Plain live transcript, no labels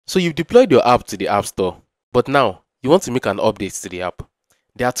So you've deployed your app to the App Store, but now you want to make an update to the app.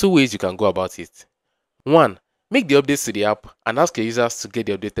 There are two ways you can go about it. One, make the updates to the app and ask your users to get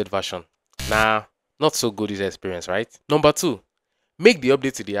the updated version. Nah, not so good user experience, right? Number two, make the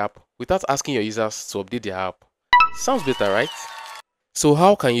update to the app without asking your users to update their app. Sounds better, right? So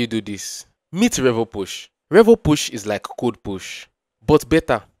how can you do this? Meet Revopush. Revopush is like CodePush, but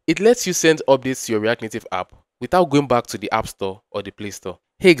better. It lets you send updates to your React Native app without going back to the App Store or the Play Store.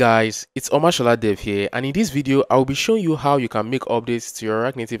 Hey guys, it's Omashola Dev here, and in this video, I will be showing you how you can make updates to your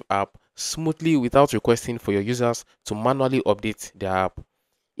React Native app smoothly without requesting for your users to manually update their app.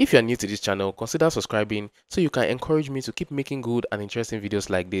 If you are new to this channel, consider subscribing so you can encourage me to keep making good and interesting videos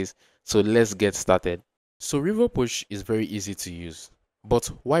like this. So let's get started. So Revopush is very easy to use. But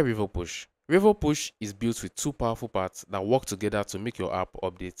why Revopush? Revopush is built with two powerful parts that work together to make your app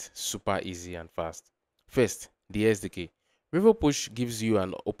update super easy and fast. First, the SDK. Revopush gives you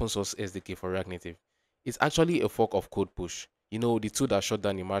an open source SDK for React Native. It's actually a fork of CodePush, you know, the tool that shut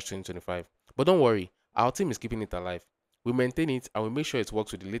down in March 2025. But don't worry, our team is keeping it alive. We maintain it and we make sure it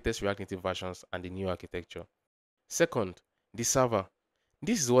works with the latest React Native versions and the new architecture. Second, the server.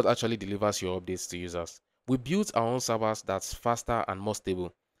 This is what actually delivers your updates to users. We built our own servers that's faster and more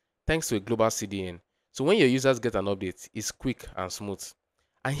stable, thanks to a global CDN. So when your users get an update, it's quick and smooth.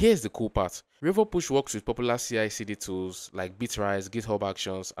 And here's the cool part. Revopush works with popular CI/CD tools like Bitrise, GitHub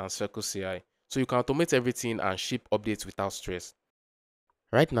Actions, and Circle CI. So you can automate everything and ship updates without stress.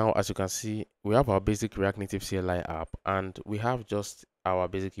 Right now, as you can see, we have our basic React Native CLI app and we have just our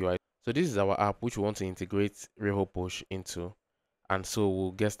basic UI. So this is our app which we want to integrate Revopush into. And so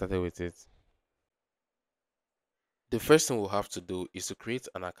we'll get started with it. The first thing we'll have to do is to create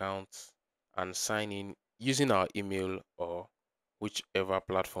an account and sign in using our email or whichever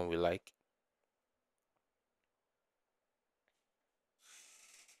platform we like.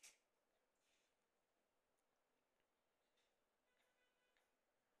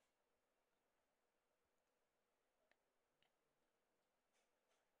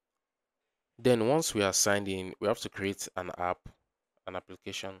 Then once we are signed in, we have to create an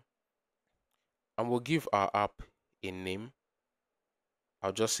application, and we'll give our app a name.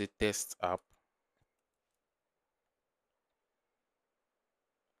 I'll just say test app.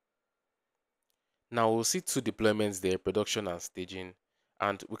 Now we'll see two deployments there, production and staging,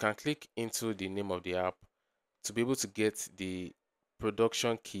 and we can click into the name of the app to be able to get the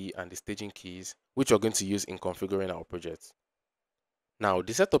production key and the staging keys, which we're going to use in configuring our project. Now,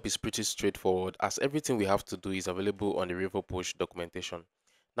 the setup is pretty straightforward as everything we have to do is available on the Revopush documentation.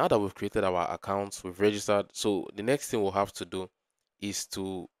 Now that we've created our accounts, we've registered, so the next thing we'll have to do is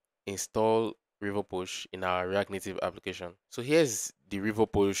to install Revopush in our React Native application. So here's the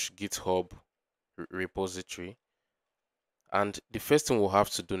Revopush GitHub repository. And the first thing we'll have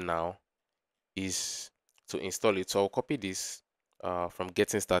to do now is to install it. So I'll copy this from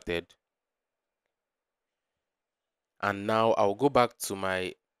getting started. And now I'll go back to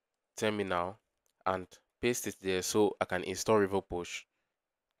my terminal and paste it there so I can install Revopush.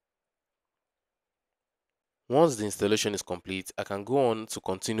 Once the installation is complete, I can go on to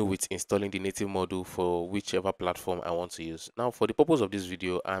continue with installing the native module for whichever platform I want to use. Now, for the purpose of this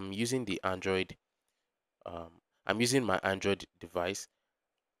video, I'm using my Android device.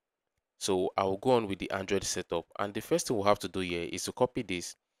 So I'll go on with the Android setup. And the first thing we'll have to do here is to copy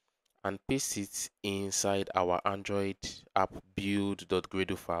this and paste it inside our Android app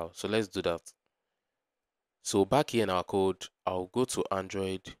build.gradle file. So let's do that. So back here in our code, I'll go to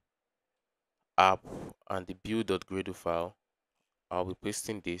Android app and the build.gradle file. I'll be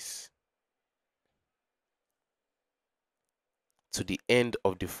pasting this to the end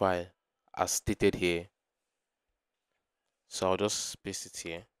of the file as stated here. So I'll just paste it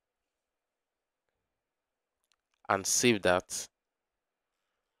here and save that.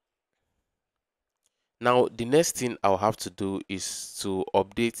 Now the next thing I'll have to do is to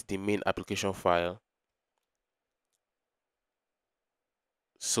update the main application file.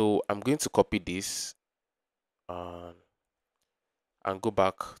 So I'm going to copy this and go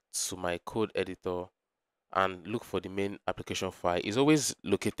back to my code editor and look for the main application file. It's always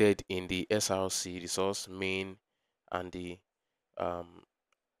located in the SRC, the source main, and the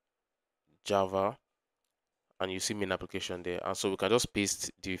Java, and you see main application there. And so we can just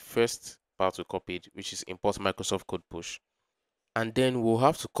paste the first part we copied, which is import Microsoft CodePush. And then we'll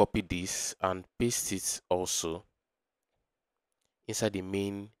have to copy this and paste it also inside the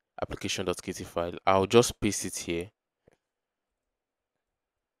main application.kt file. I'll just paste it here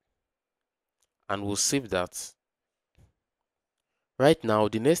and we'll save that. Right now,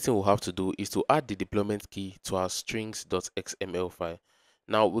 the next thing we'll have to do is to add the deployment key to our strings.xml file.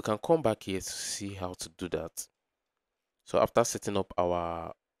 Now we can come back here to see how to do that. So after setting up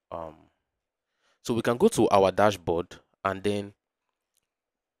our so we can go to our dashboard and then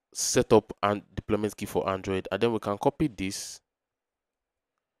set up and deployment key for Android, and then we can copy this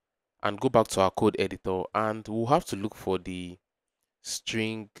and go back to our code editor, and we'll have to look for the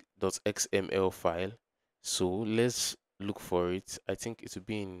string.xml file. So let's look for it. I think it will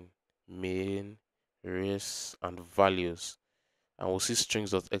be in main, res, and values, and we'll see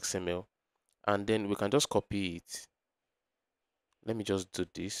strings.xml, and then we can just copy it. Let me just do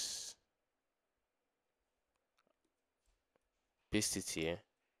this, paste it here,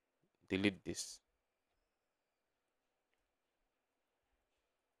 delete this.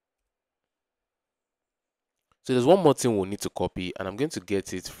 So there's one more thing we'll need to copy, and I'm going to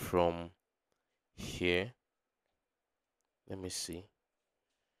get it from here. Let me see.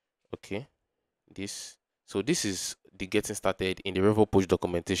 Okay, this. So this is the getting started in the Revopush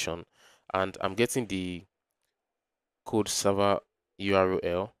documentation, and I'm getting the code server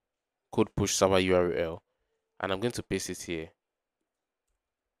URL, CodePush server URL, and I'm going to paste it here.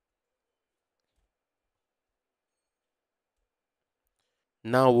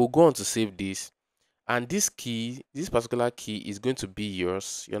 Now we'll go on to save this, and this key, this particular key is going to be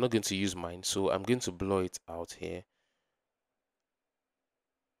yours. You're not going to use mine, so I'm going to blur it out here.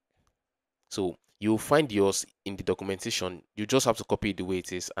 So you'll find yours in the documentation. You just have to copy it the way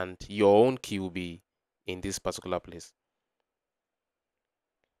it is, and your own key will be in this particular place.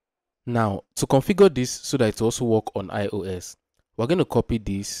 Now, to configure this so that it also work on iOS, we're going to copy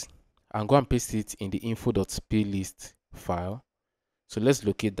this and go and paste it in the info.plist file. So let's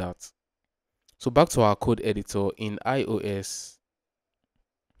locate that. So back to our code editor in iOS,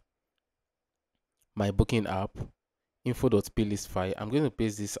 my booking app, info.plist file. I'm going to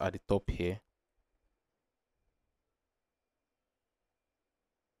paste this at the top here.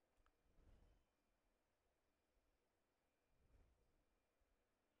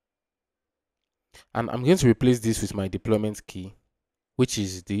 And I'm going to replace this with my deployment key, which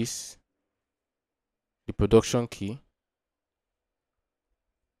is this, the production key.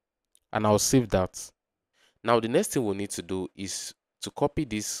 And I'll save that. Now the next thing we need to do is to copy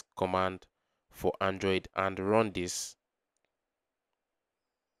this command for Android and run this.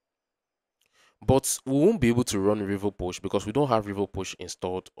 But we won't be able to run Revopush because we don't have Revopush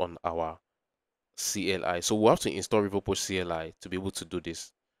installed on our CLI. So we'll have to install Revopush CLI to be able to do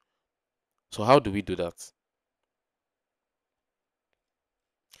this. So how do we do that?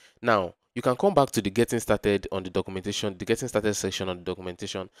 Now, you can come back to the getting started on the documentation, the getting started section on the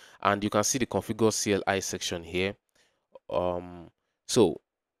documentation, and you can see the configure CLI section here. So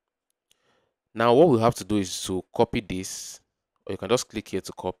now what we have to do is to copy this, or you can just click here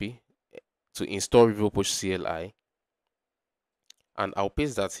to copy, to install Revopush CLI, and I'll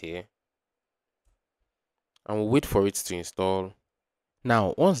paste that here, and we'll wait for it to install.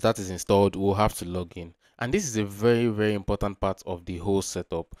 Now, once that is installed, we'll have to log in. And this is a very, very important part of the whole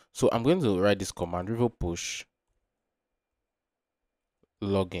setup. So I'm going to write this command, Revopush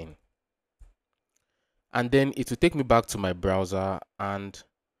login. And then it will take me back to my browser. And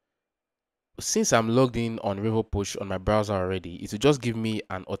since I'm logged in on Revopush on my browser already, it will just give me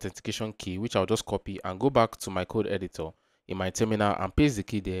an authentication key, which I'll just copy and go back to my code editor in my terminal and paste the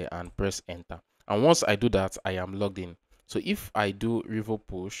key there and press enter. And once I do that, I am logged in. So if I do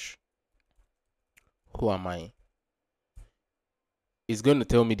Revopush, who am I? It's going to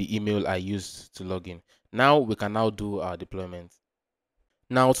tell me the email I used to log in. Now we can now do our deployment.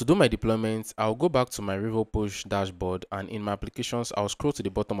 Now to do my deployment, I'll go back to my Revopush dashboard, and in my applications, I'll scroll to the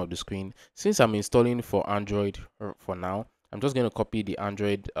bottom of the screen. Since I'm installing for Android for now, I'm just going to copy the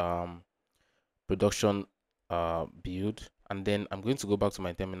Android production build, and then I'm going to go back to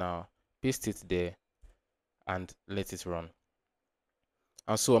my terminal, paste it there, and let it run.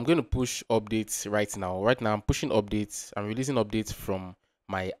 And so I'm going to push updates right now. Right now, I'm pushing updates. I'm releasing updates from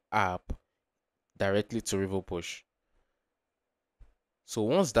my app directly to Revopush. So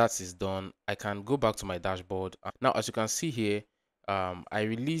once that is done, I can go back to my dashboard. Now, as you can see here, I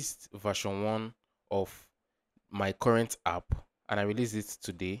released version 1 of my current app, and I released it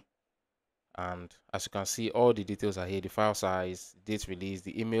today. And as you can see, all the details are here: the file size, date release,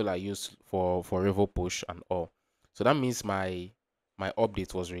 the email I used for Revopush, and all. So that means my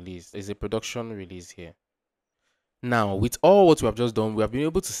update was released. There's a production release here. Now, with all what we have just done, we have been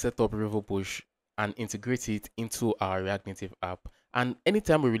able to set up Revopush and integrate it into our React Native app. And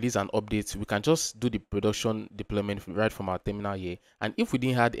anytime we release an update, we can just do the production deployment right from our terminal here. And if we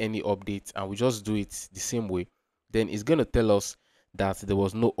didn't have any update and we just do it the same way, then it's going to tell us that there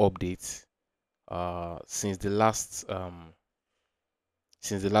was no update since the last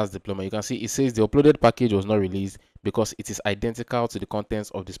since the last deployment. You can see it says the uploaded package was not released because it is identical to the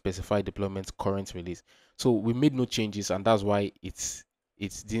contents of the specified deployment current release. So we made no changes, and that's why it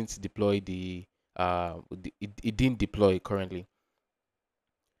didn't deploy it didn't deploy currently.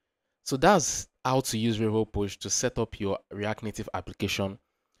 So that's how to use Revopush to set up your React Native application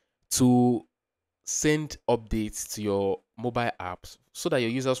to send updates to your mobile apps so that your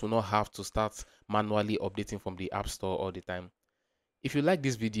users will not have to start manually updating from the App Store all the time. If you like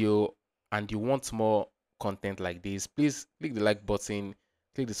this video and you want more content like this, please click the like button,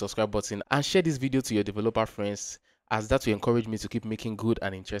 click the subscribe button, and share this video to your developer friends, as that will encourage me to keep making good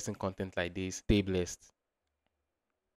and interesting content like this. Stay blessed.